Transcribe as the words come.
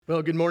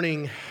Well, good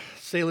morning,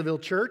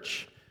 Saylorville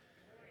Church.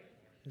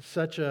 It's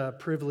such a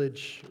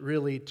privilege,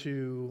 really,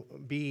 to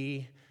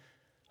be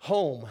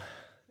home.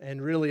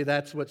 And really,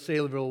 that's what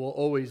Saylorville will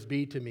always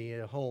be to me,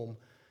 a home.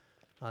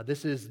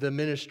 This is the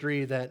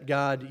ministry that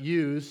God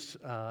used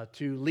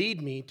to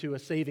lead me to a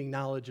saving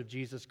knowledge of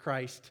Jesus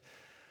Christ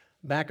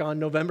back on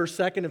November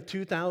 2nd of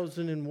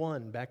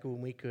 2001, back when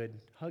we could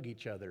hug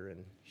each other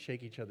and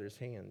shake each other's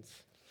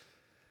hands.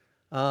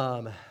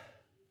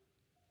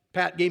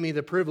 Pat gave me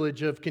the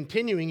privilege of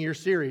continuing your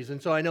series, and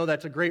so I know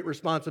that's a great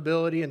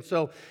responsibility. And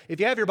so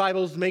if you have your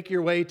Bibles, make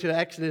your way to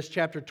Exodus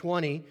chapter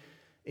 20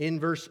 in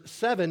verse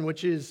 7,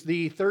 which is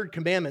the third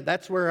commandment.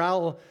 That's where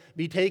I'll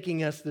be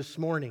taking us this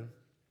morning.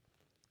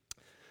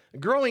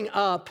 Growing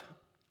up,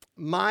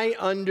 my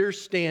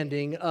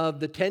understanding of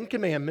the Ten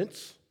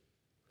Commandments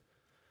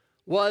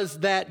was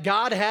that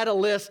God had a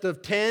list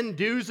of 10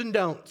 do's and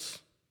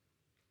don'ts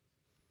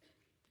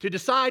to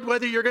decide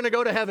whether you're going to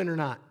go to heaven or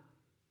not.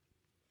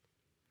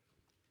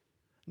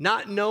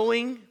 Not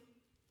knowing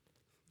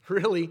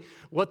really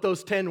what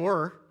those 10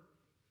 were,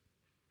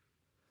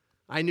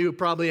 I knew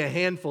probably a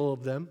handful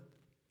of them.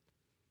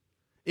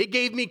 It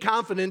gave me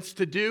confidence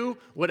to do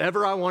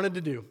whatever I wanted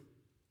to do.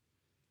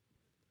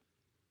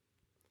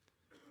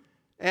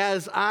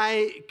 As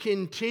I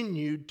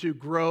continued to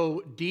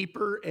grow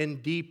deeper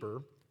and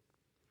deeper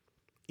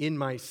in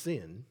my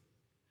sin,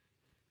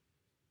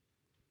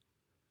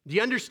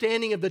 the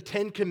understanding of the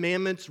Ten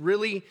Commandments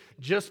really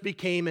just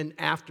became an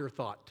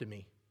afterthought to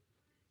me.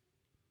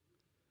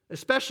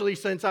 Especially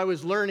since I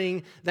was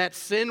learning that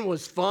sin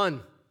was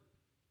fun.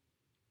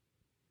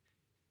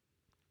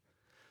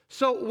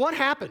 So what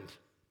happened?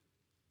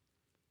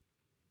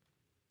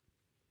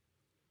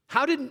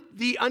 How did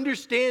the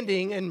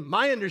understanding and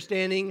my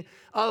understanding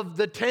of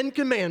the Ten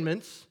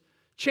Commandments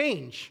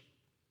change?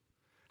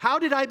 How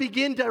did I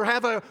begin to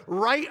have a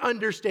right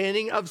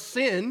understanding of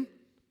sin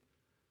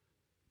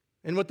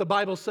and what the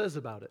Bible says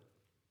about it?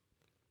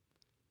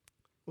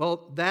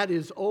 Well, that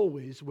is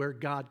always where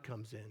God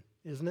comes in,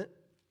 isn't it?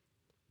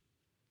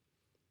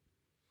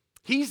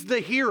 He's the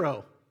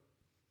hero.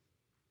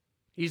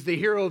 He's the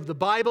hero of the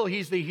Bible.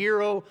 He's the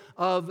hero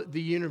of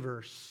the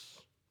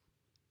universe.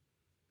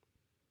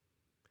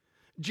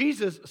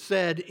 Jesus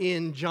said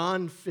in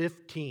John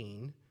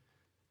 15,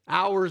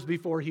 hours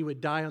before he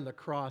would die on the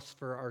cross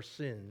for our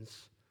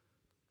sins,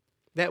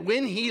 that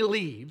when he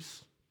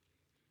leaves,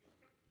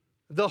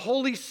 the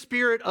Holy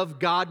Spirit of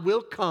God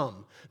will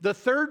come, the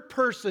third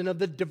person of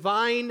the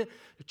divine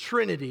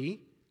Trinity,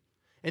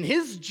 and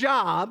his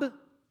job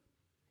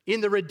in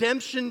the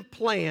redemption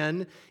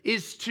plan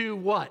is to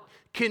what?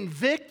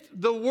 Convict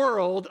the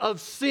world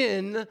of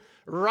sin,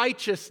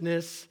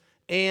 righteousness,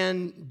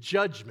 and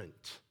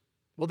judgment.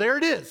 Well, there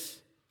it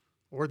is,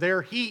 or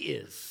there he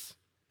is.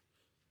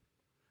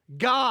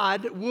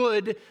 God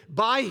would,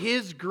 by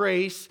his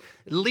grace,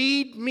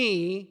 lead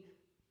me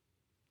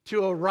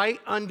to a right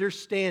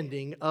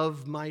understanding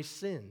of my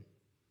sin.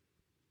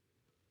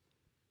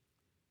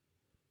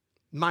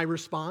 My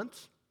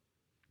response,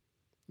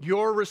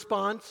 your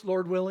response,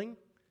 Lord willing,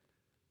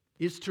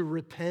 is to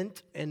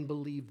repent and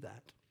believe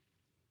that.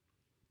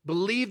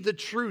 Believe the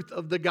truth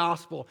of the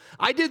gospel.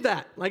 I did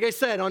that, like I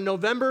said, on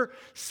November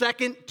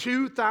 2nd,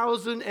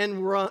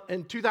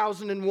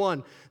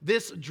 2001.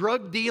 This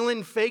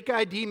drug-dealing, fake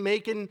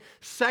ID-making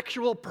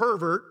sexual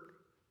pervert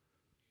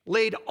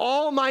laid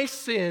all my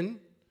sin,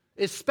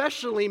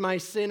 especially my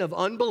sin of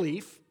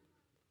unbelief,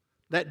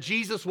 that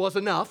Jesus was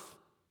enough,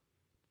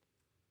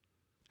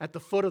 at the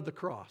foot of the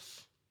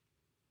cross.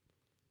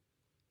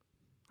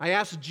 I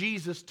asked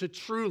Jesus to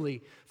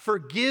truly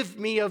forgive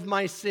me of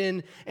my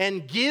sin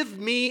and give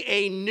me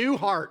a new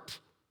heart.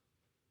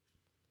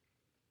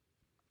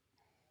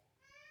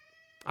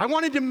 I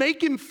wanted to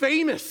make him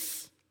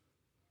famous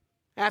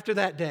after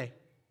that day.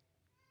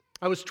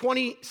 I was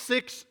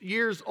 26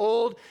 years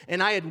old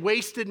and I had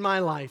wasted my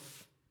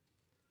life.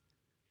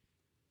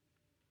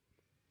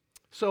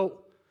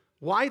 So,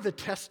 why the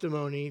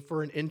testimony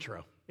for an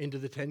intro into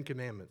the Ten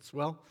Commandments?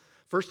 Well,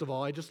 first of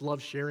all, I just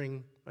love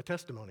sharing a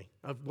testimony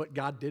of what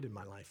God did in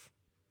my life.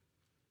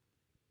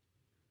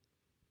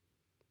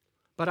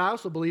 But I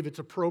also believe it's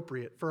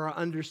appropriate for our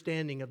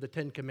understanding of the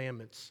Ten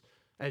Commandments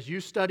as you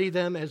study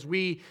them, as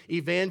we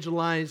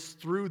evangelize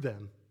through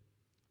them.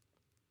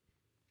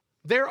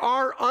 There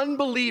are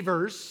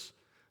unbelievers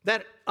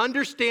that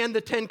understand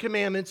the Ten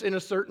Commandments in a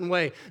certain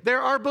way.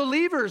 There are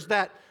believers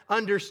that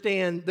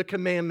understand the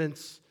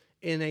commandments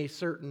in a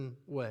certain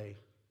way.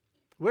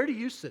 Where do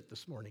you sit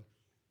this morning?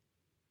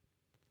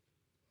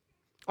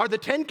 Are the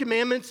Ten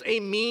Commandments a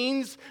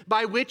means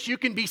by which you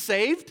can be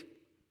saved?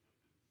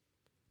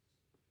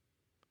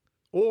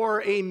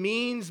 Or a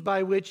means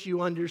by which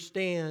you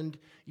understand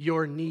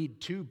your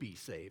need to be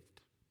saved?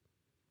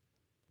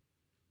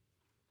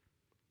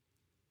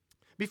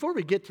 Before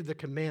we get to the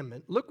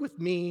commandment, look with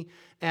me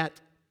at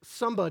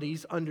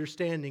somebody's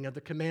understanding of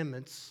the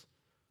commandments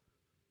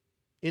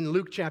in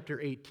Luke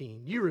chapter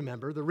 18. You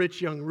remember the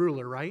rich young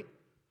ruler, right?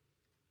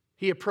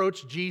 He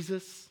approached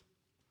Jesus.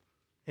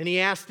 And he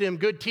asked him,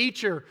 "Good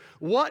teacher,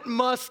 what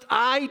must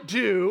I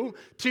do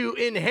to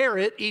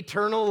inherit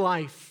eternal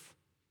life?"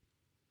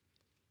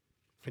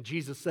 And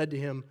Jesus said to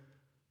him,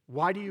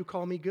 "Why do you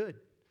call me good?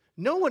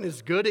 No one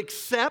is good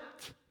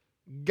except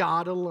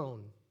God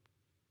alone.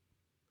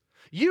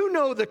 You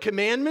know the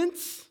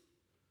commandments.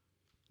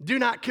 Do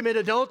not commit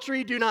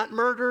adultery, do not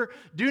murder,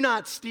 do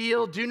not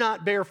steal, do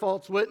not bear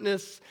false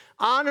witness,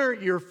 honor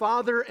your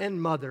father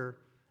and mother."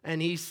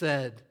 And he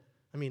said,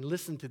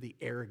 listen to the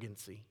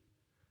arrogancy.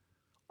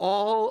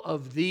 "All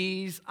of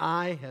these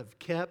I have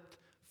kept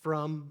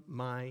from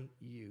my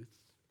youth."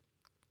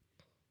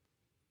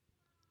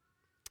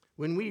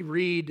 When we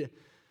read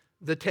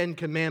the Ten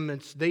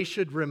Commandments, they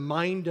should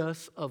remind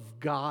us of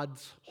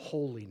God's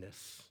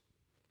holiness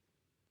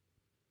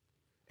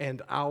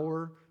and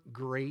our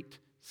great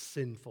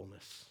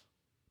sinfulness,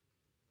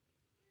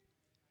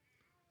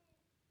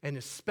 and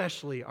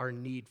especially our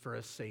need for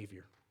a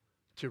Savior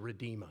to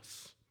redeem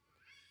us.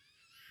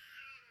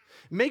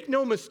 Make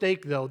no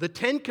mistake, though, the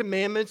Ten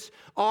Commandments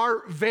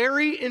are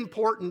very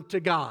important to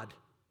God.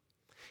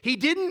 He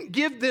didn't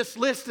give this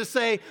list to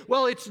say,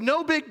 well, it's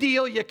no big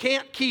deal, you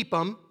can't keep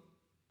them.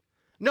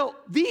 No,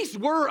 these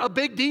were a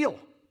big deal.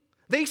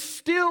 They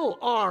still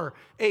are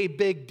a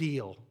big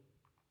deal.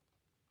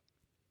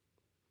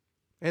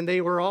 And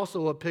they were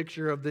also a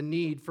picture of the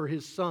need for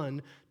his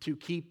Son to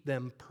keep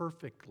them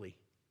perfectly,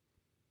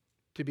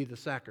 to be the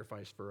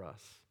sacrifice for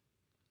us.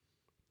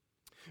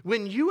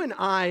 When you and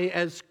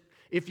I,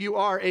 if you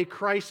are a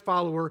Christ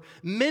follower,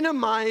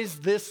 minimize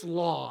this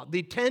law,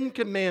 the Ten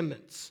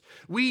Commandments,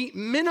 we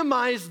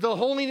minimize the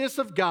holiness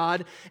of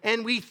God,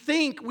 and we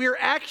think we're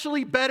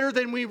actually better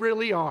than we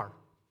really are.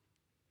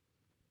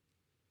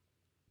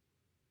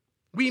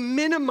 We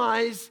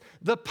minimize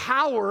the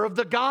power of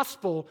the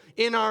gospel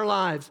in our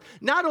lives,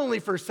 not only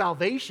for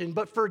salvation,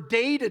 but for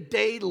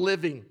day-to-day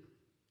living.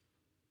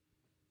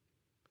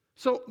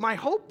 So my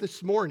hope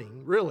this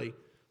morning, really,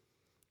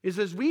 is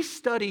as we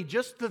study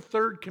just the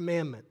third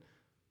commandment,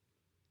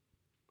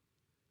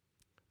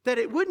 that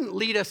it wouldn't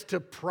lead us to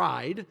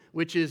pride,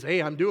 which is,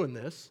 hey, I'm doing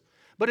this,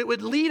 but it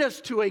would lead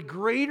us to a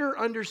greater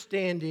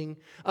understanding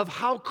of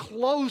how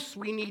close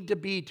we need to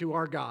be to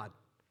our God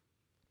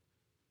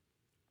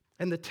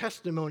and the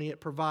testimony it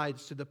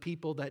provides to the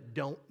people that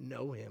don't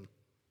know him.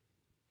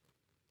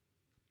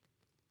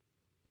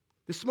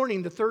 This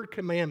morning, the third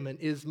commandment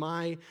is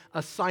my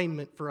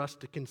assignment for us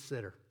to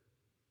consider.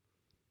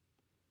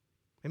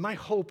 And my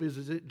hope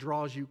is it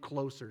draws you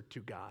closer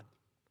to God.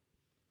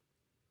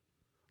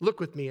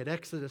 Look with me at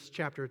Exodus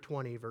chapter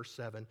 20, verse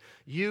 7.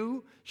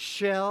 "You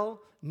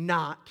shall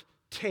not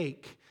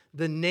take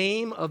the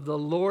name of the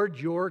Lord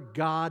your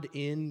God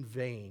in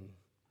vain.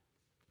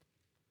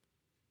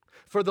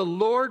 For the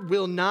Lord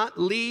will not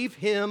leave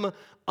him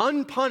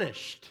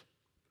unpunished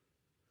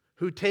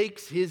who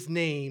takes his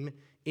name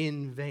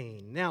in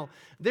vain." Now,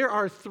 there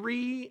are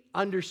three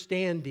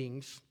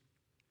understandings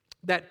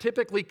that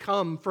typically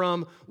come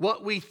from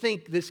what we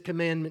think this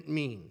commandment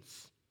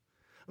means.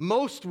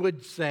 Most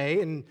would say,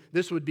 and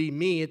this would be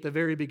me at the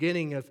very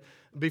beginning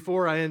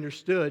before I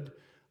understood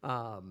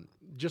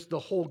just the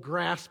whole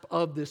grasp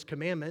of this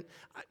commandment,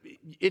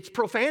 it's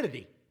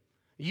profanity.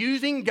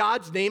 Using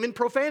God's name in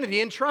profanity.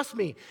 And trust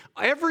me,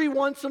 every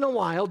once in a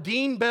while,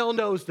 Dean Bell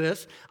knows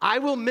this, I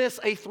will miss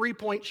a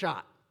three-point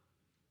shot.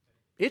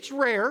 It's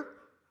rare,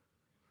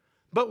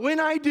 but when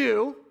I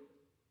do,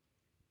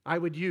 I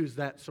would use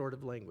that sort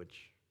of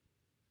language.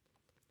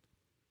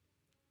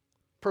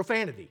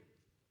 Profanity.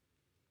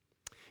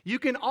 You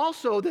can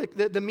also,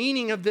 the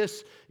meaning of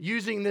this,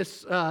 using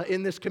this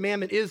in this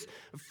commandment is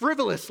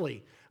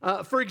frivolously.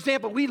 For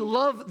example, we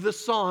love the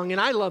song, and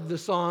I love the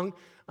song,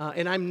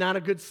 and I'm not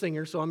a good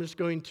singer, so I'm just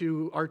going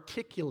to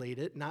articulate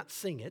it, not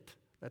sing it.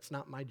 That's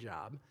not my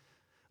job.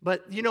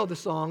 But you know the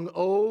song,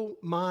 "Oh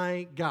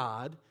my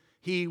God,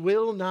 he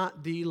will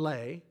not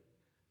delay,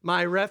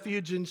 my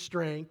refuge and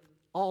strength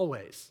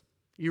always."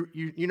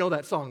 You know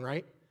that song,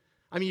 right?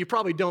 You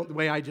probably don't the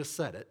way I just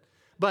said it.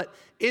 But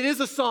it is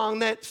a song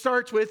that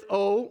starts with,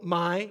 "Oh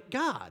my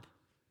God."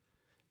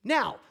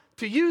 Now,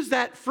 to use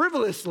that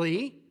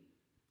frivolously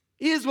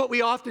is what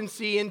we often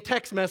see in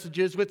text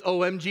messages with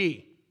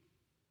OMG.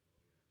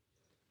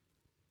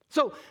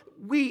 So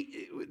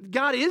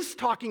God is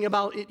talking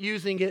about it,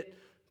 using it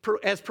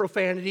as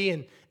profanity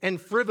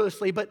and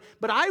frivolously, but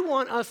I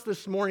want us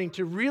this morning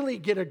to really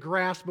get a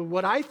grasp of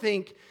what I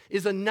think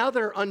is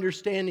another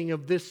understanding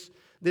of this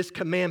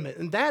commandment,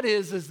 and that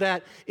is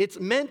that it's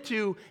meant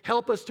to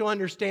help us to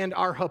understand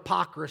our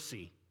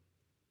hypocrisy.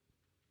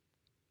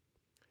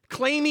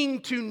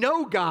 Claiming to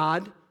know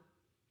God,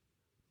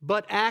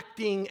 but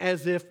acting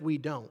as if we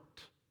don't.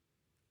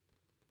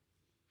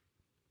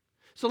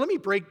 So let me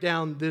break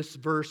down this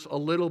verse a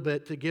little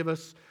bit to give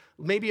us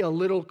maybe a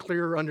little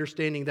clearer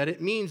understanding that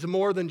it means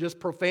more than just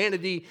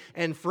profanity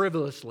and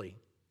frivolously.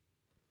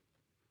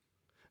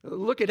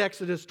 Look at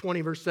Exodus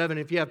 20, verse 7.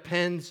 If you have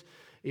pens,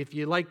 if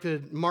you like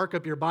to mark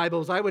up your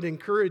Bibles, I would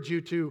encourage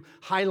you to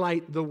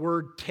highlight the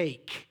word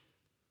take.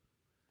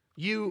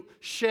 You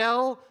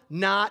shall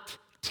not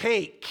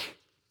take.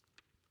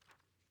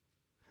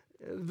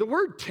 The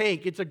word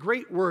take, it's a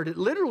great word. It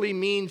literally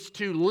means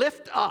to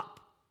lift up.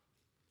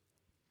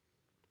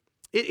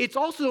 It's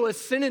also a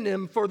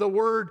synonym for the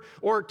word,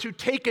 or to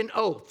take an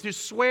oath, to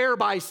swear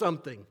by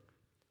something.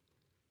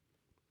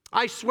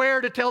 I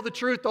swear to tell the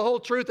truth, the whole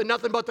truth, and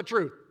nothing but the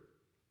truth.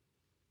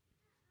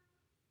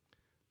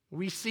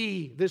 We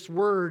see this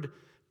word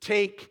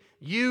take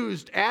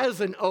used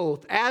as an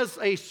oath, as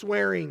a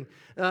swearing.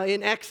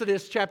 In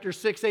Exodus chapter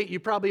 6, 8, you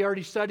probably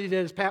already studied it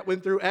as Pat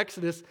went through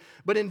Exodus.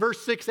 But in verse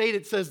 6, 8,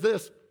 it says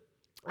this: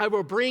 I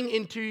will bring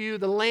into you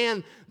the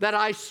land that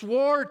I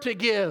swore to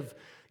give.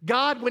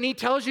 God, when he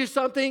tells you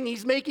something,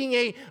 he's making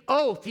an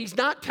oath. He's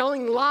not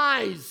telling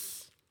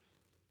lies.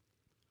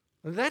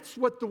 That's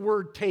what the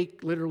word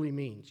take literally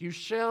means. You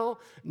shall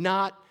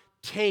not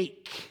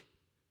take.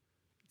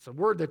 It's a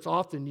word that's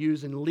often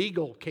used in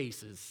legal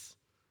cases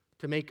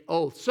to make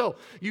oaths. So,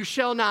 you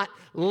shall not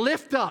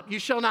lift up. You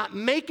shall not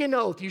make an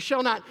oath. You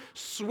shall not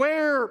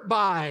swear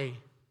by.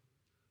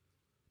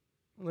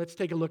 Let's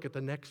take a look at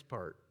the next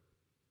part.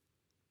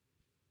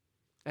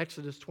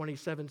 Exodus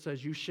 27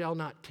 says, you shall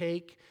not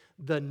take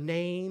the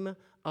name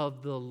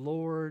of the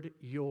Lord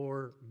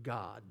your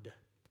God.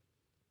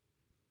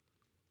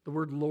 The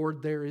word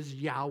Lord there is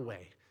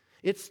Yahweh.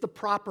 It's the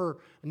proper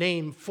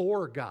name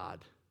for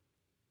God.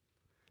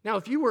 Now,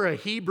 if you were a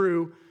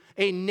Hebrew,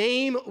 a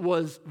name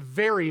was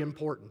very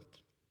important.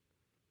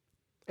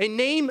 A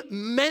name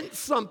meant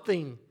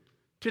something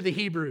to the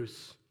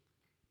Hebrews.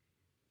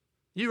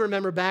 You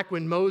remember back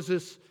when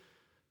Moses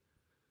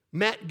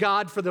met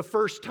God for the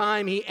first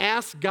time, he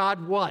asked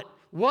God what?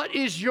 What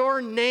is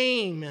your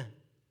name?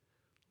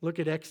 Look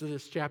at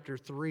Exodus chapter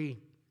 3.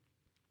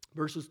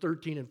 Verses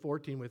 13 and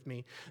 14 with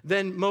me.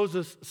 Then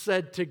Moses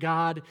said to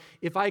God,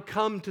 if I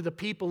come to the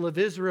people of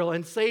Israel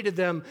and say to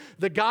them,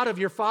 the God of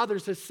your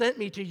fathers has sent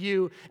me to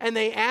you, and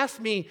they ask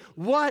me,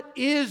 what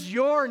is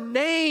your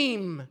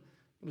name?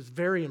 It was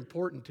very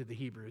important to the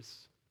Hebrews.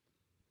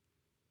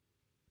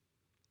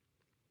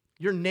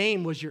 Your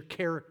name was your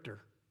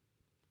character.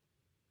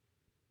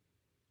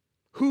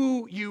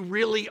 Who you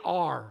really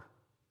are.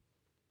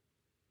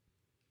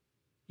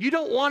 You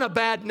don't want a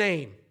bad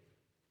name.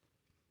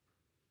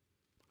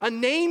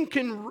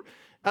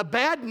 A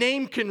bad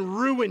name can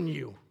ruin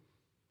you.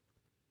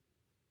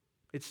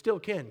 It still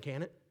can't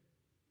it?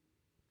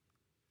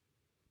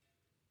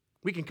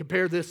 We can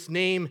compare this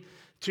name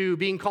to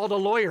being called a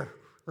lawyer,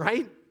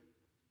 right?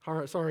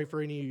 Sorry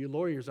for any of you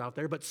lawyers out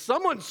there, but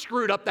someone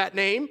screwed up that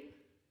name.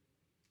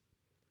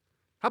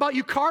 How about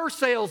you car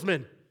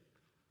salesmen?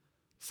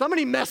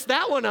 Somebody messed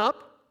that one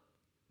up.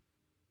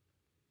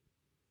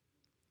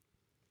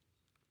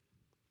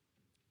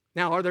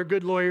 Now, are there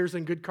good lawyers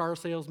and good car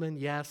salesmen?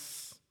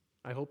 Yes.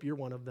 I hope you're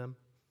one of them.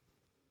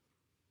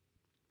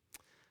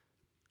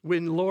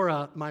 When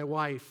Laura, my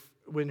wife,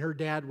 when her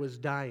dad was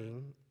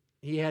dying,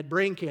 he had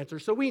brain cancer,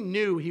 so we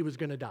knew he was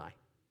going to die.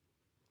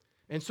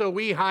 And so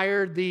we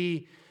hired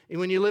and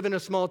when you live in a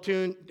small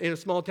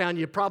town,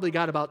 you probably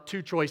got about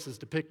two choices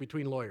to pick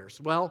between lawyers.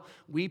 Well,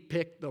 we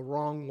picked the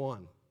wrong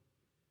one.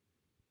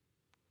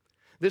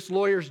 This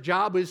lawyer's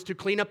job is to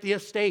clean up the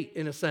estate,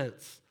 in a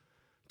sense,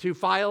 to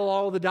file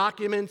all the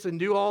documents and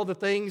do all the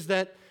things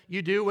that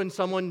you do when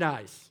someone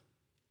dies.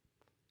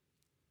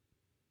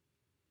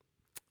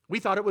 We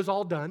thought it was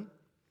all done.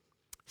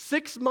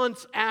 6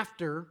 months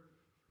after,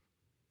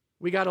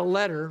 we got a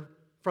letter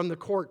from the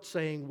court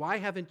saying, why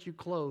haven't you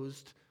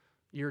closed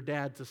your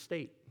dad's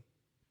estate?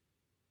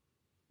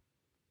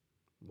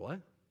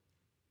 What?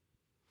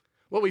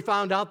 Well, we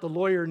found out the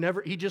lawyer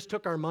he just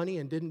took our money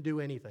and didn't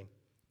do anything.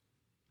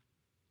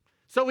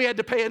 So we had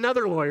to pay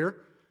another lawyer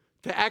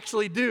to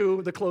actually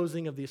do the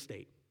closing of the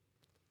estate.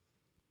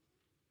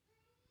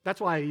 That's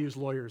why I use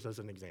lawyers as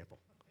an example.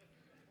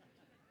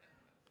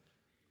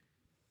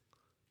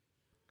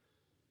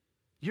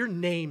 Your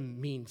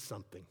name means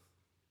something.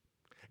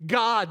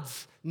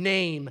 God's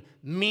name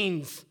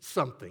means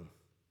something.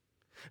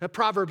 Now,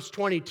 Proverbs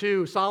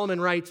 22, Solomon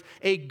writes,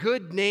 a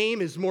good name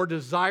is more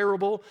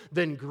desirable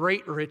than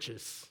great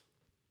riches.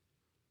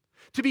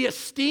 To be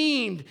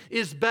esteemed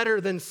is better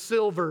than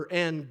silver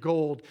and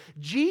gold.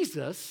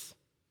 Jesus,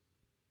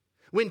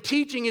 when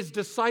teaching his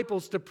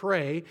disciples to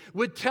pray,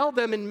 would tell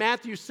them in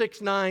Matthew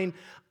 6:9,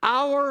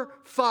 our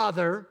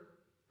Father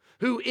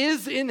who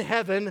is in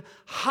heaven,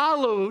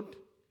 hallowed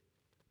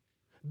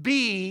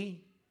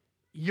be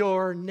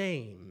your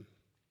name.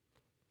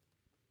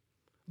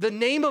 The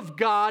name of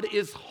God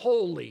is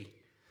holy.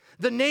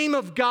 The name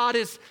of God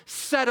is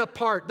set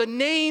apart. The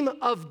name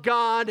of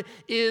God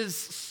is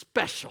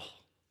special.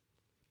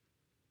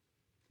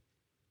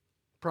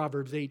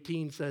 Proverbs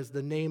 18 says,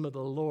 the name of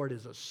the Lord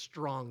is a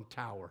strong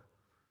tower,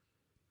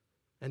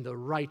 and the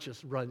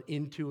righteous run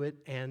into it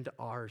and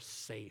are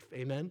safe.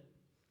 Amen?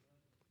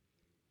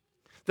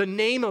 The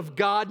name of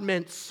God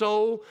meant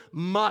so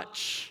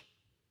much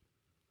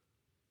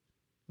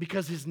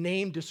because his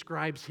name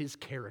describes his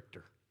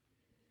character.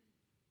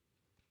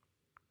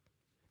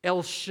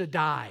 El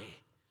Shaddai,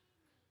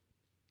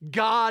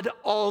 God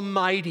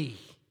Almighty.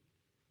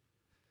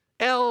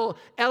 El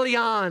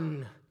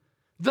Elyon,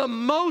 the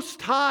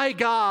Most High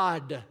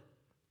God.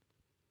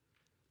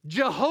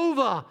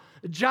 Jehovah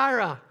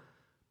Jireh,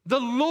 the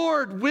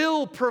Lord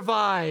will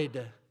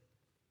provide.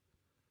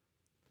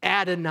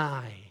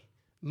 Adonai,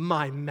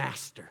 my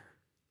master.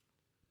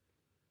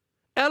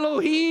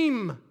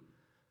 Elohim,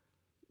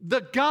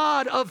 the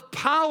God of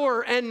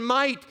power and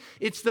might.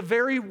 It's the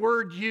very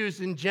word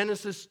used in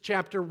Genesis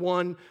chapter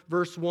 1,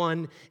 verse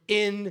 1.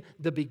 In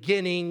the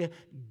beginning,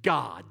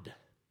 God.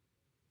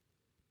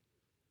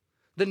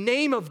 The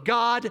name of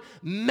God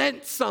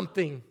meant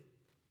something.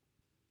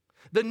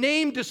 The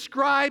name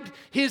described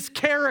his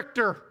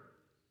character.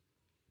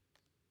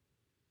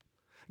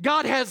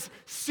 God has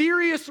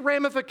serious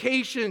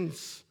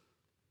ramifications.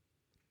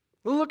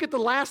 Look at the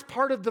last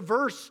part of the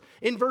verse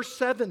in verse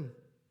 7.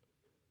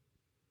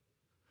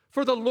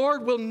 For the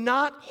Lord will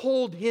not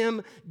hold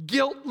him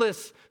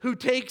guiltless who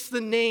takes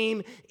the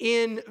name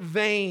in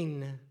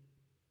vain.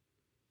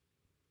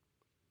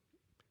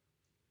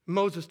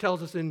 Moses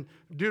tells us in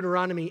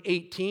Deuteronomy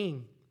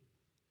 18.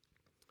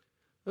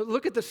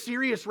 Look at the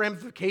serious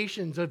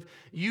ramifications of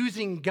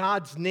using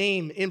God's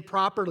name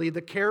improperly,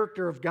 the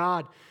character of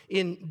God.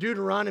 In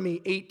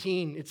Deuteronomy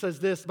 18, it says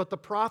this, but the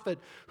prophet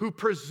who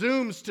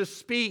presumes to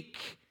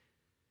speak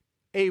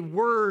a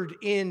word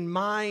in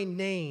my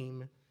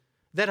name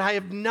that I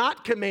have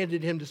not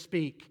commanded him to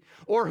speak,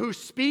 or who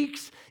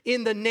speaks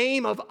in the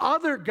name of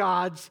other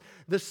gods,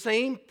 the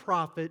same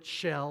prophet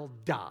shall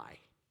die.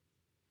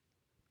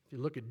 If you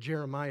look at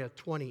Jeremiah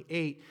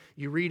 28,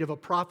 you read of a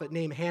prophet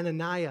named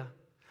Hananiah.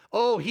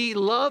 Oh, he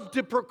loved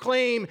to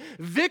proclaim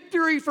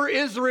victory for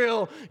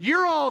Israel.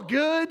 You're all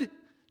good.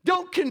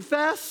 Don't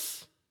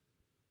confess.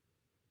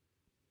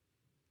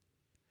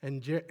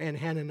 And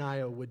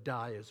Hananiah would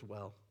die as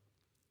well.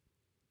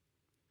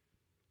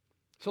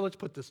 So let's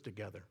put this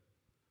together.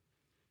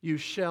 You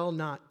shall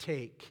not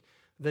take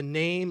the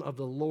name of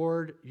the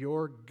Lord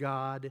your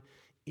God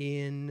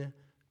in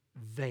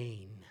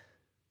vain.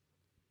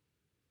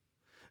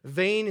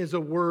 Vain is a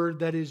word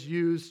that is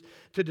used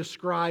to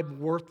describe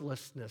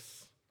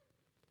worthlessness,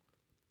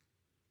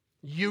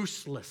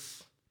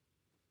 useless,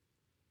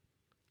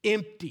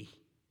 empty,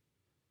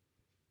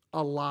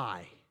 a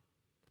lie.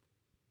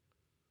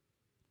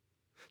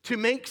 To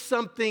make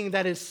something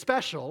that is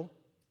special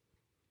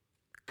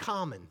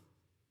common.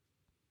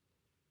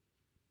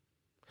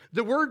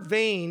 The word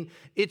vain,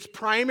 its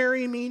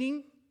primary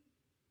meaning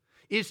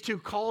is to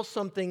call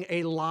something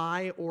a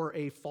lie or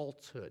a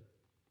falsehood.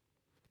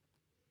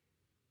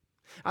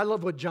 I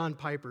love what John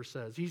Piper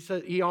says.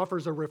 He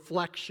offers a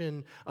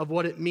reflection of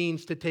what it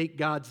means to take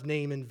God's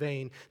name in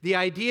vain. The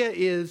idea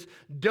is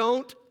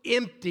don't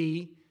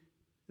empty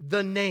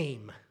the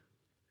name.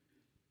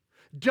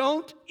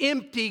 Don't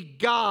empty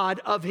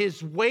God of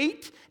his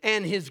weight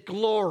and his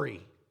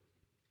glory.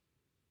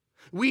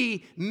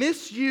 We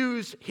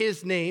misuse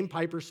his name,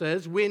 Piper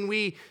says, when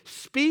we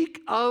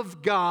speak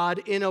of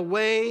God in a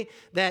way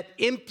that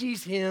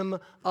empties him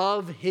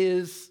of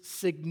his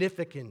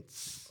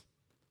significance.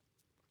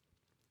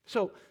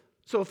 So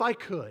if I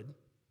could,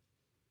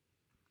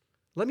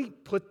 let me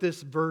put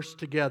this verse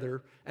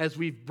together as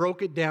we've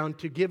broke it down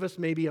to give us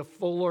maybe a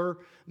fuller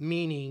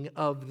meaning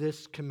of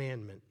this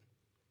commandment.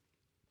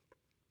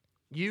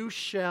 You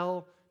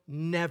shall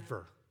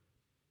never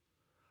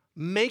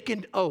make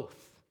an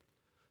oath,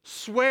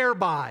 swear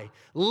by,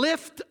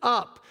 lift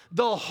up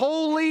the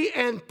holy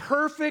and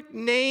perfect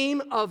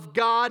name of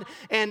God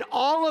and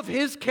all of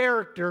his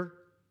character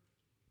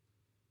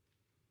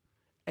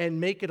and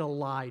make it a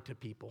lie to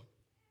people.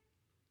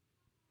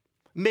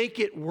 Make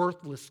it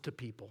worthless to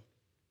people.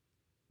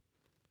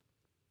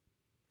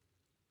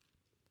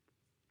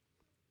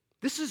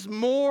 This is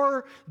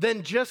more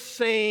than just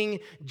saying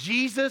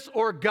Jesus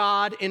or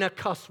God in a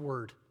cuss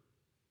word.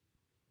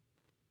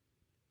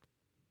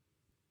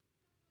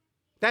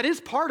 That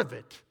is part of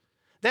it.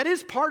 That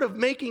is part of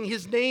making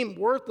his name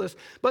worthless.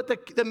 But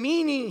the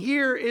meaning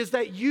here is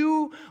that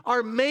you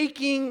are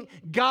making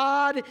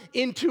God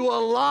into a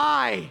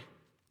lie.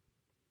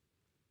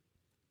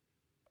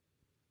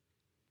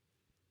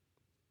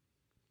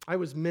 I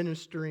was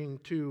ministering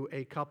to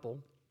a couple.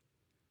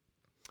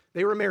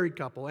 They were a married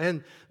couple,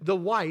 and the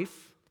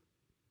wife,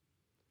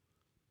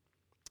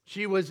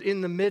 she was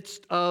in the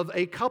midst of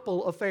a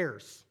couple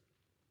affairs.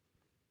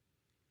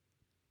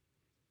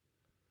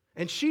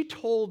 And she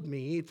told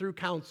me through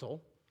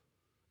counsel,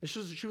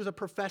 she was a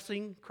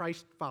professing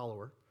Christ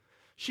follower,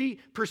 she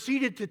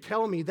proceeded to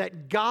tell me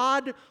that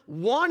God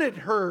wanted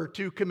her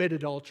to commit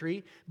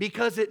adultery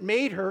because it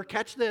made her,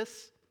 catch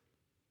this,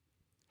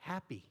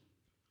 happy.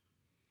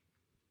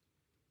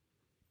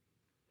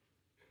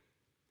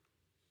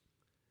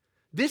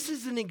 This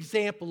is an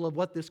example of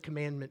what this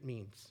commandment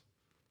means.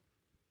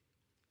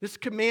 This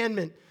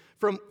commandment,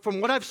 from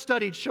what I've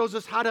studied, shows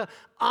us how to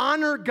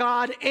honor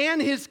God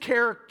and his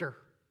character.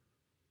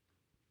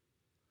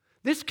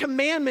 This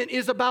commandment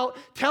is about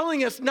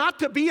telling us not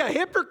to be a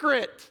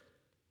hypocrite.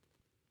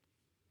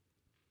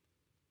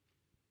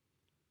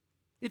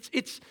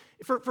 It's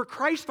for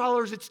Christ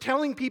followers, it's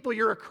telling people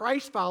you're a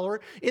Christ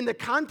follower. In the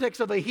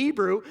context of a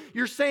Hebrew,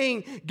 you're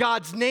saying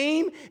God's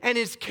name and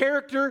his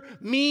character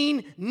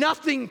mean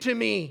nothing to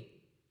me.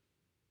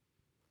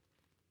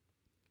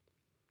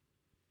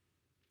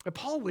 And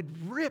Paul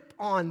would rip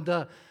on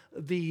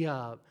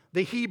the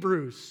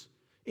Hebrews.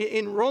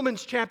 In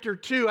Romans chapter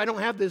 2, I don't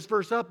have this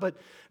verse up, but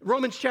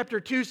Romans chapter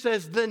 2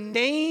 says, the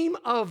name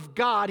of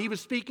God, he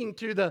was speaking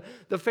to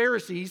the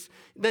Pharisees,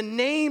 the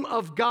name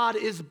of God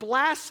is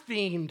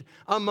blasphemed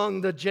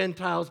among the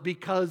Gentiles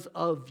because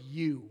of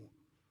you.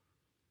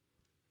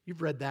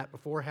 You've read that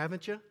before,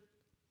 haven't you?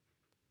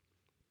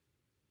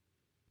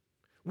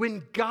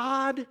 When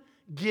God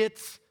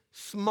gets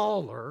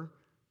smaller,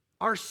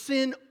 our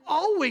sin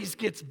always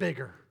gets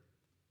bigger.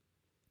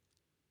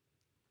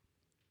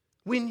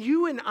 When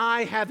you and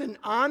I have an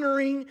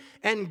honoring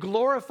and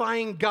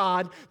glorifying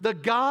God, the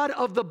God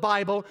of the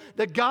Bible,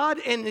 the God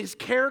and His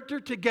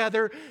character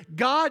together,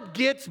 God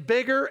gets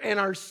bigger and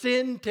our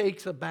sin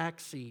takes a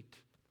back seat.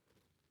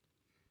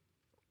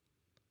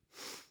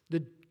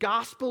 The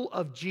gospel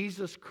of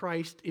Jesus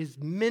Christ is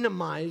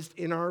minimized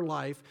in our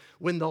life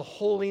when the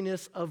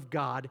holiness of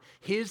God,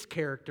 His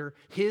character,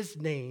 His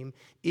name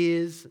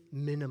is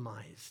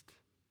minimized.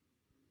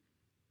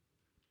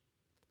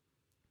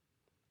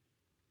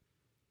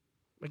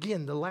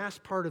 Again, the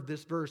last part of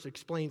this verse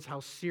explains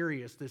how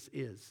serious this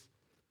is.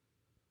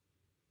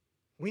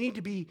 We need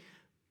to be,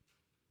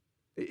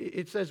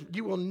 it says,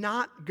 you will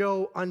not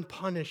go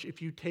unpunished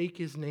if you take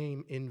His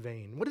name in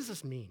vain. What does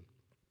this mean?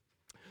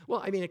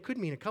 Well, I mean, it could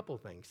mean a couple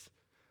things.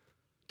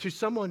 To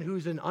someone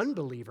who's an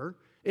unbeliever,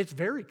 it's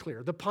very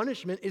clear. The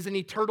punishment is an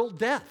eternal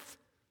death.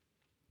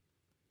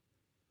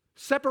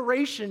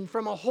 Separation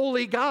from a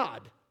holy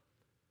God.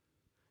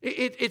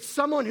 It's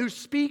someone who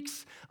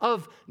speaks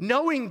of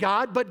knowing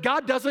God, but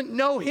God doesn't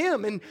know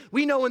him. And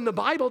we know in the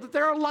Bible that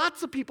there are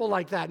lots of people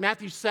like that.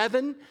 Matthew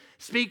 7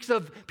 speaks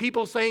of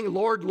people saying,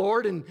 Lord,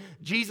 Lord, and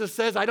Jesus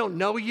says, I don't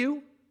know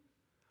you.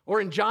 Or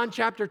in John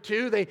chapter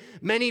 2,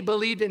 many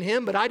believed in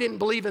him, but I didn't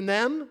believe in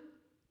them.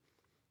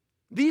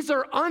 These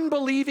are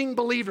unbelieving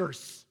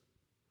believers.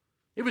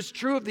 It was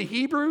true of the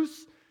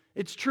Hebrews.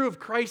 It's true of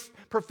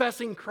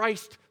professing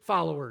Christ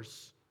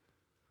followers.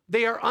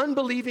 They are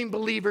unbelieving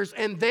believers,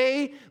 and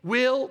they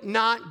will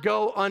not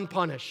go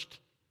unpunished.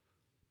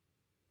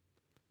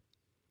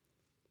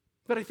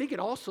 But I think it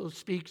also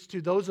speaks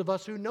to those of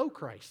us who know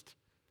Christ,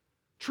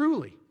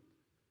 truly,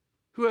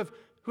 who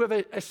have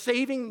a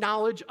saving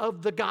knowledge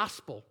of the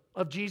gospel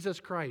of Jesus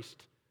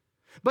Christ.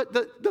 But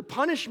the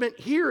punishment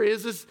here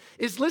is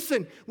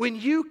listen, when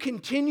you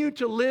continue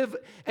to live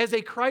as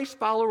a Christ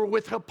follower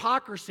with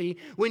hypocrisy,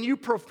 when you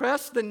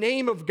profess the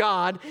name of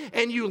God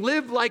and you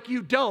live like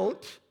you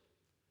don't,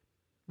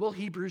 well,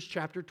 Hebrews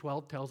chapter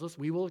 12 tells us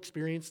we will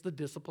experience the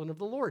discipline of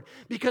the Lord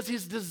because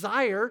His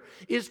desire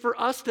is for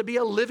us to be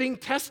a living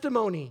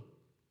testimony.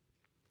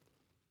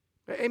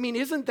 I mean,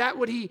 isn't that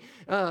what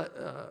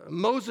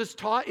Moses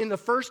taught in the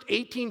first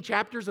 18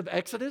 chapters of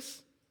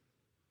Exodus?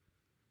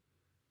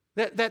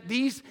 That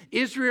these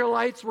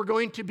Israelites were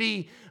going to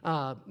be,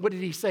 what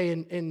did he say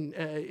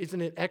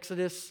isn't it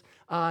Exodus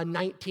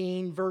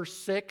 19 verse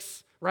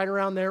 6, right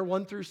around there,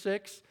 1 through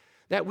 6?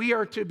 That we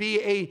are to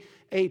be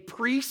a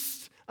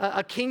priest,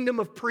 a kingdom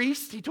of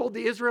priests, he told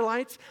the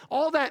Israelites.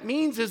 All that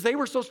means is they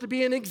were supposed to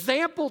be an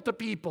example to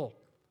people,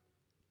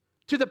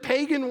 to the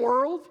pagan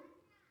world.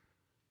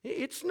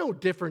 It's no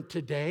different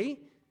today.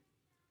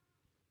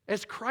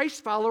 As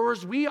Christ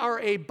followers, we are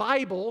a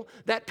Bible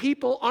that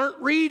people aren't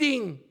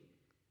reading.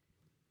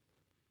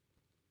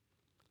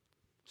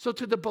 So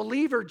to the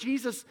believer,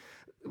 Jesus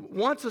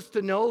wants us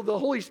to know, the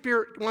Holy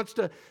Spirit wants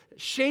to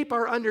shape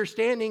our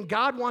understanding.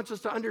 God wants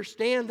us to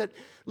understand that,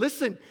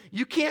 listen,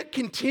 you can't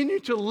continue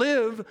to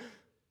live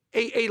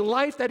a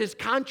life that is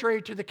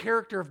contrary to the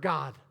character of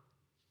God.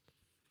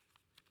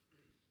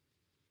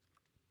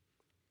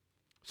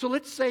 So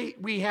let's say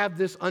we have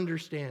this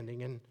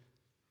understanding, and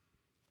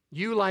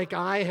you, like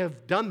I,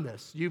 have done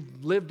this.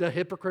 You've lived a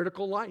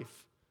hypocritical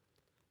life.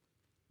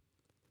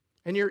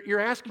 And you're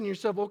asking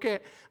yourself, okay,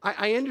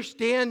 I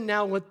understand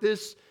now what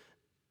this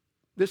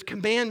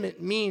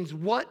commandment means.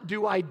 What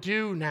do I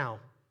do now?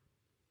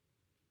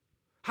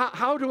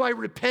 How do I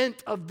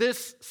repent of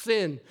this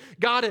sin?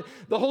 God,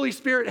 the Holy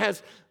Spirit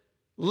has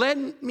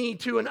led me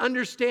to an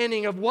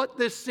understanding of what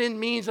this sin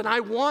means, and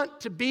I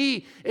want to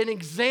be an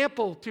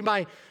example to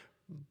my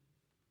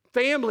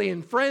family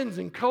and friends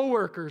and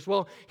coworkers.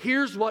 Well,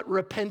 here's what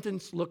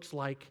repentance looks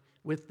like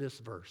with this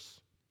verse.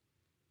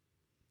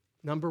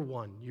 Number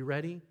one, you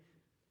ready?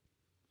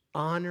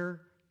 Honor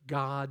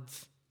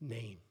God's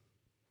name.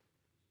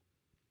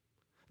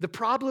 The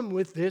problem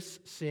with this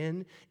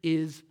sin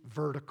is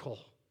vertical.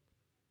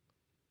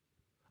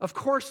 Of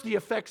course, the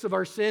effects of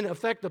our sin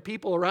affect the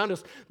people around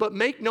us, but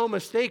make no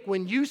mistake,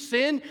 when you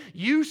sin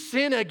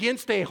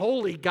against a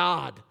holy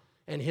God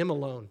and Him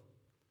alone.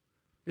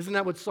 Isn't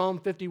that what Psalm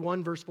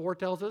 51 verse 4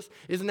 tells us?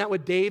 Isn't that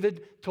what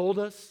David told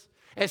us?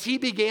 As he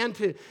began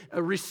to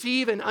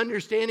receive an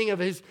understanding of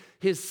his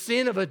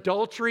sin of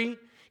adultery,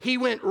 he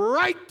went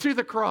right to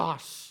the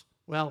cross.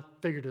 Well,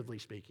 figuratively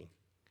speaking.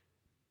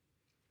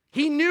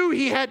 He knew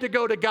he had to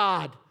go to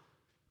God.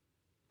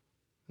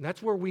 And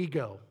that's where we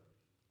go.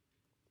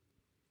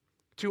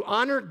 To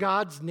honor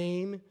God's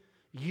name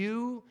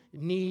You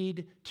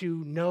need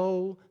to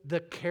know the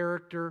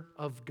character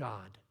of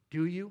God.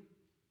 Do you?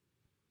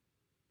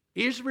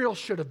 Israel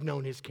should have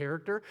known his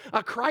character.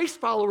 A Christ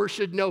follower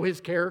should know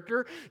his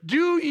character.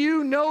 Do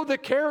you know the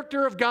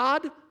character of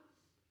God?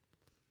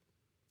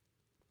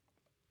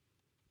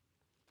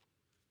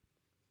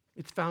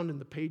 It's found in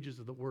the pages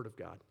of the Word of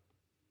God.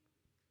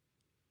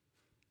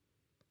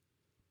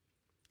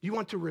 You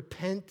want to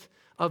repent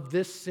of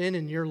this sin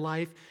in your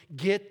life?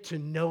 Get to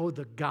know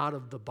the God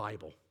of the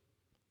Bible.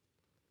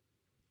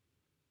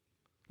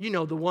 You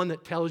know, the one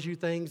that tells you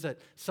things that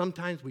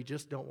sometimes we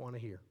just don't want to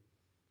hear.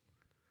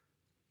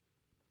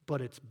 But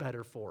it's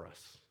better for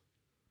us.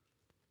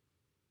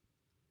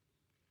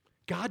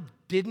 God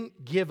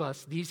didn't give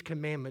us these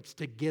commandments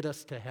to get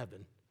us to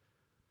heaven.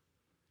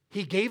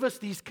 He gave us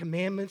these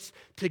commandments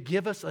to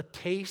give us a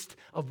taste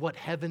of what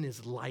heaven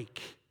is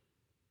like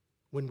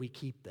when we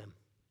keep them.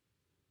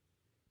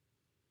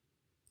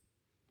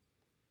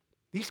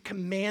 These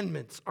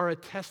commandments are a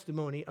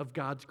testimony of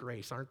God's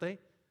grace, aren't they?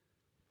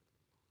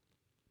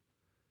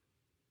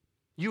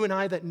 You and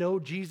I that know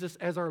Jesus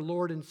as our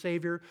Lord and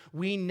Savior,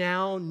 we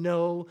now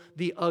know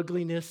the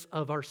ugliness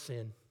of our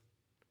sin.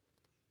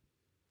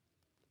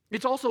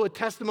 It's also a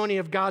testimony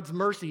of God's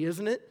mercy,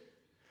 isn't it?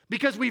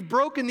 Because we've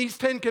broken these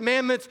 10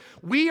 commandments,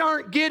 we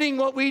aren't getting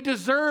what we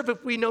deserve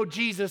if we know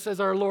Jesus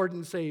as our Lord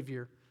and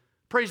Savior.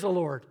 Praise the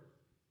Lord.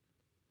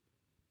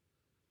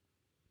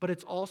 But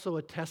it's also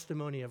a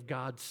testimony of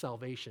God's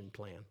salvation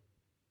plan.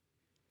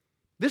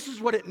 This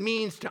is what it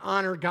means to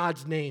honor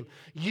God's name.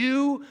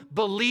 You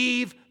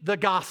believe the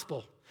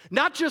gospel,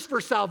 not just for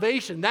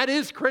salvation, that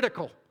is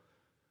critical.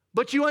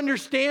 But you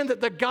understand that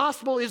the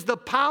gospel is the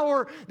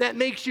power that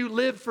makes you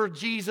live for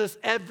Jesus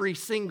every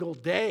single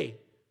day.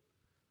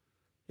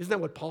 Isn't that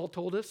what Paul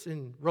told us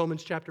in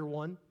Romans chapter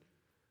 1?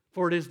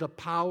 For it is the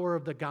power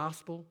of the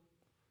gospel.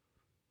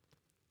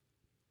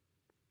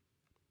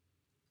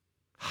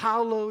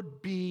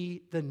 Hallowed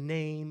be the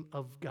name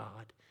of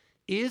God.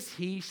 Is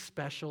he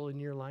special in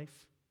your life?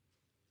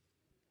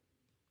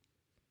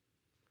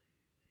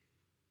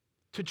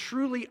 To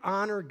truly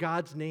honor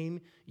God's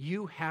name,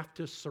 you have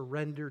to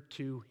surrender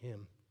to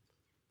him.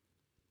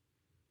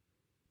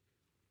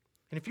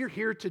 And if you're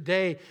here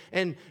today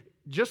and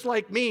just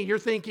like me, you're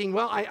thinking,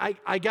 well,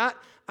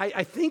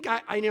 I think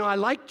I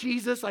like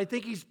Jesus. I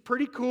think he's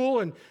pretty cool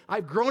and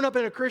I've grown up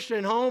in a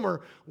Christian home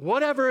or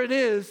whatever it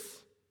is.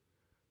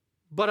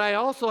 But I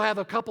also have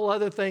a couple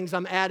other things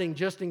I'm adding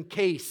just in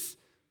case.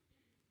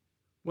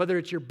 Whether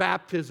it's your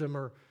baptism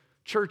or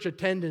church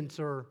attendance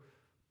or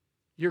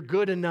you're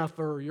good enough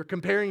or you're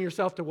comparing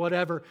yourself to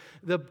whatever.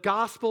 The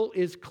gospel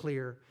is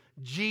clear.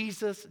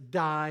 Jesus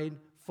died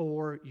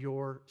for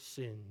your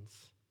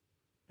sins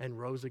and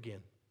rose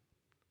again.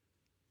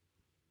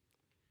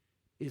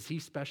 Is he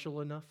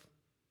special enough?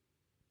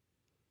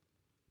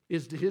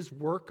 Is his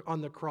work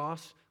on the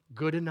cross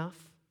good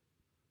enough?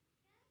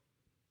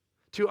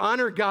 To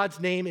honor God's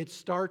name, it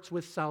starts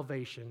with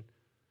salvation,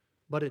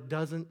 but it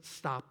doesn't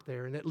stop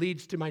there. And it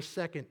leads to my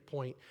second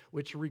point,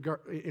 which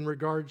in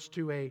regards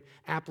to a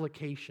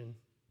application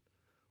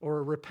or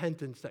a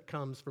repentance that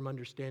comes from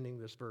understanding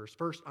this verse.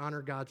 First,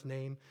 honor God's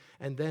name,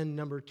 and then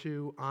number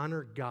two,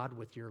 honor God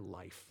with your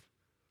life.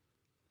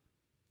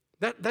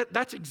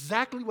 That's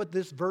exactly what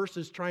this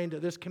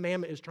this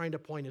commandment is trying to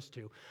point us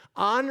to.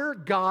 Honor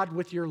God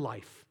with your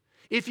life.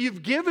 If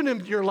you've given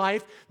him your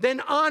life,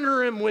 then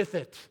honor him with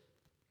it.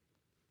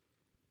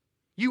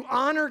 You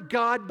honor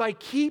God by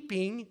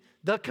keeping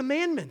the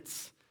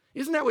commandments.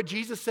 Isn't that what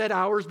Jesus said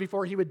hours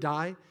before he would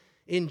die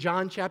in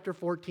John chapter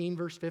 14,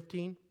 verse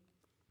 15?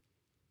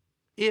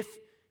 If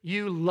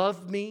you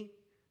love me,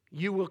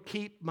 you will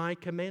keep my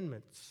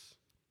commandments.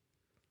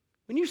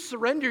 When you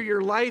surrender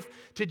your life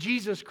to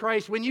Jesus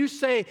Christ, when you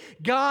say,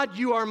 God,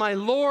 you are my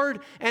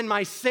Lord and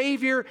my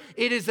Savior,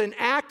 it is an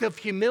act of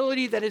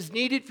humility that is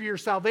needed for your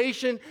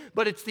salvation,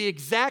 but it's the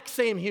exact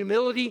same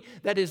humility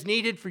that is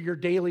needed for your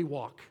daily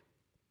walk.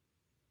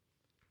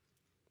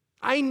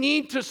 I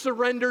need to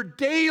surrender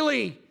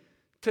daily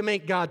to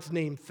make God's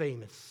name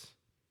famous.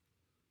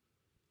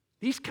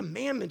 These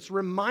commandments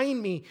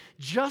remind me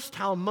just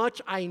how much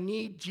I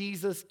need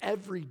Jesus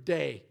every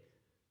day.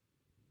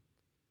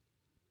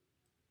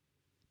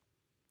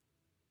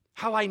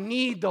 How I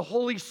need the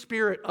Holy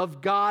Spirit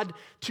of God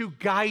to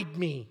guide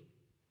me.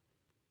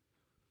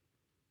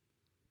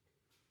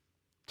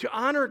 To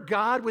honor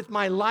God with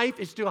my life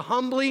is to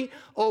humbly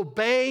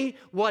obey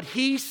what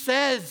he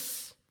says.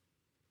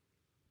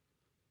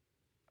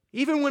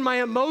 Even when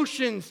my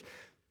emotions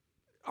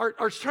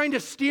are trying to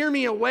steer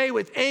me away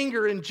with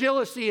anger and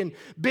jealousy and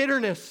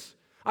bitterness.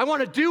 I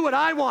want to do what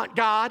I want,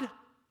 God.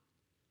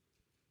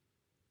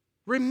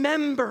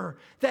 Remember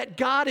that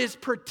God is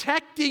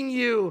protecting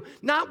you,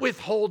 not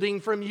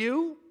withholding from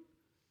you.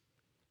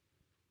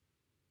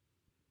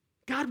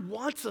 God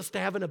wants us to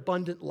have an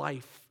abundant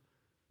life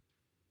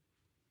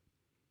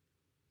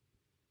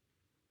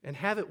and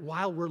have it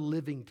while we're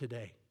living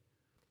today.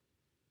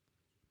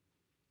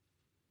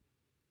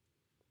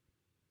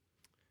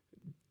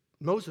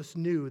 Moses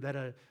knew that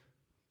a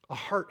A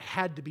heart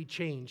had to be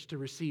changed to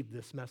receive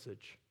this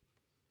message.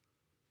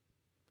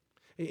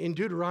 In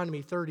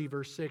Deuteronomy 30,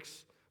 verse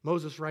 6,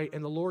 Moses writes,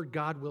 "And the Lord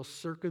God will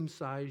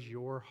circumcise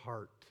your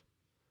heart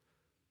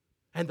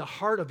and the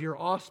heart of your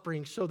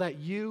offspring, so that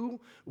you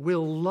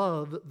will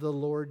love the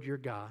Lord your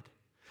God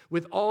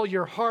with all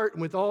your heart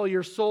and with all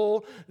your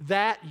soul,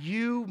 that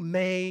you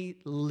may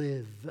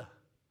live."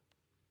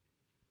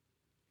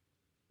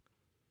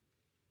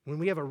 When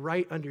we have a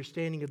right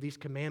understanding of these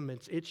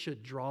commandments, it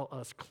should draw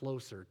us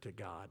closer to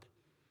God.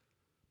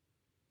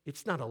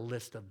 It's not a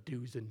list of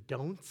do's and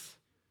don'ts.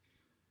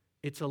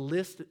 It's a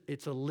list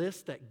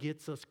that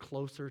gets us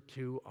closer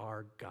to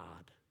our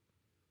God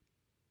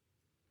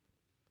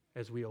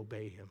as we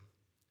obey Him.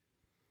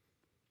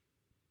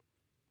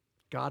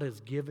 God has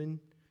given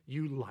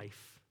you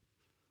life.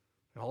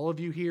 All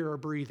of you here are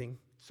breathing,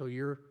 so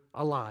you're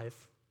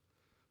alive.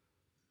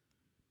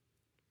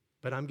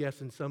 But I'm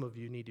guessing some of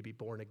you need to be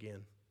born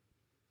again.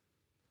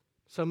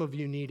 Some of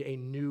you need a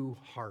new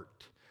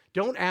heart.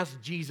 Don't ask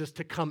Jesus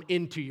to come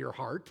into your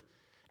heart.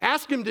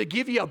 Ask Him to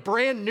give you a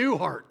brand new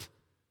heart.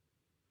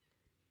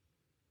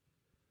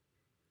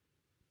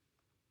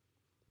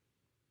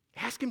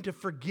 Ask Him to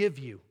forgive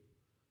you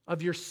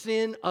of your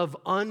sin of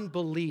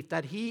unbelief,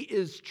 that He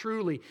is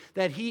truly,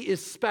 that He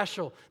is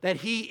special, that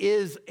He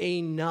is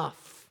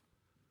enough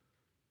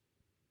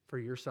for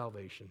your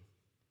salvation.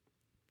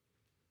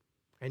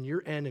 And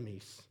your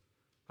enemies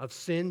of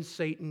sin,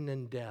 Satan,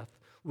 and death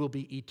will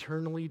be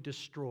eternally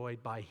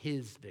destroyed by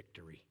His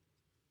victory.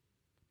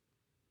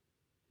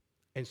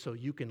 And so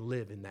you can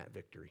live in that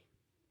victory.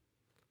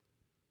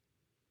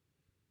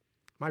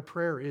 My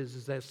prayer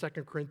is that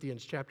 2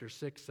 Corinthians chapter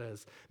 6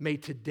 says, "May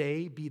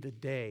today be the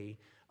day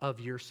of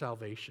your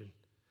salvation,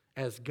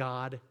 as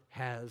God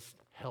has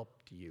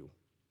helped you."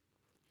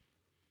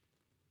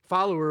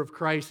 Follower of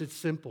Christ, it's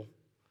simple.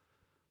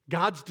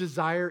 God's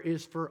desire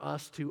is for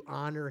us to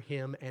honor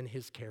Him and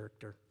His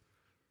character.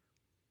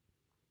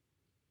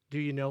 Do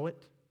you know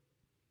it?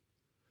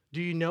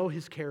 Do you know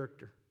His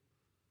character?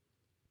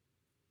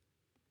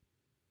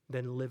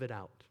 Then live it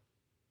out.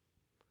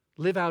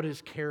 Live out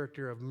His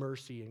character of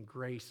mercy and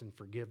grace and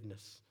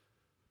forgiveness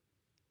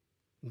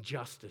and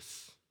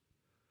justice.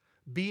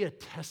 Be a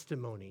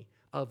testimony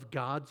of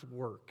God's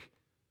work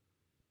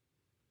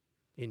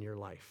in your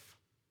life.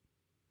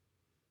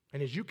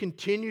 And as you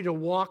continue to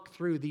walk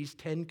through these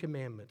 10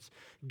 commandments,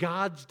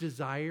 God's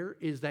desire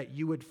is that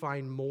you would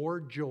find more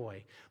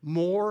joy,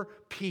 more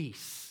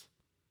peace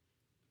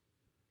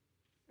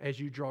as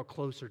you draw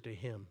closer to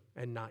Him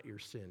and not your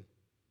sin.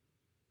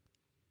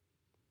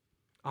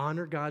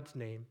 Honor God's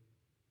name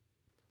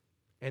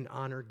and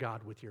honor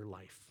God with your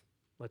life.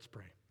 Let's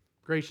pray.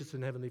 Gracious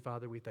and Heavenly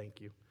Father, we thank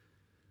you.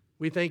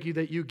 We thank you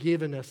that you've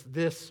given us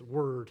this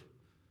word.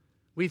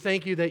 We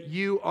thank you that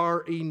you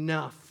are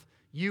enough.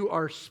 You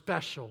are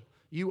special.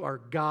 You are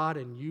God,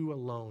 and you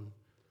alone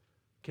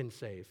can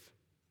save.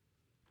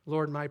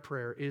 Lord, my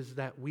prayer is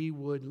that we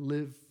would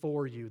live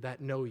for you, that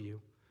know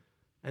you,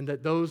 and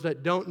that those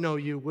that don't know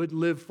you would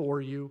live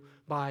for you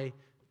by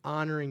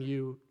honoring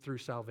you through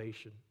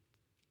salvation.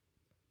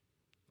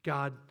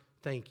 God,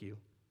 thank you.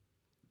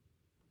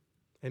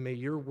 And may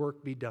your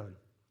work be done.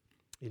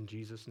 In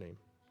Jesus' name,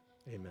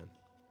 amen.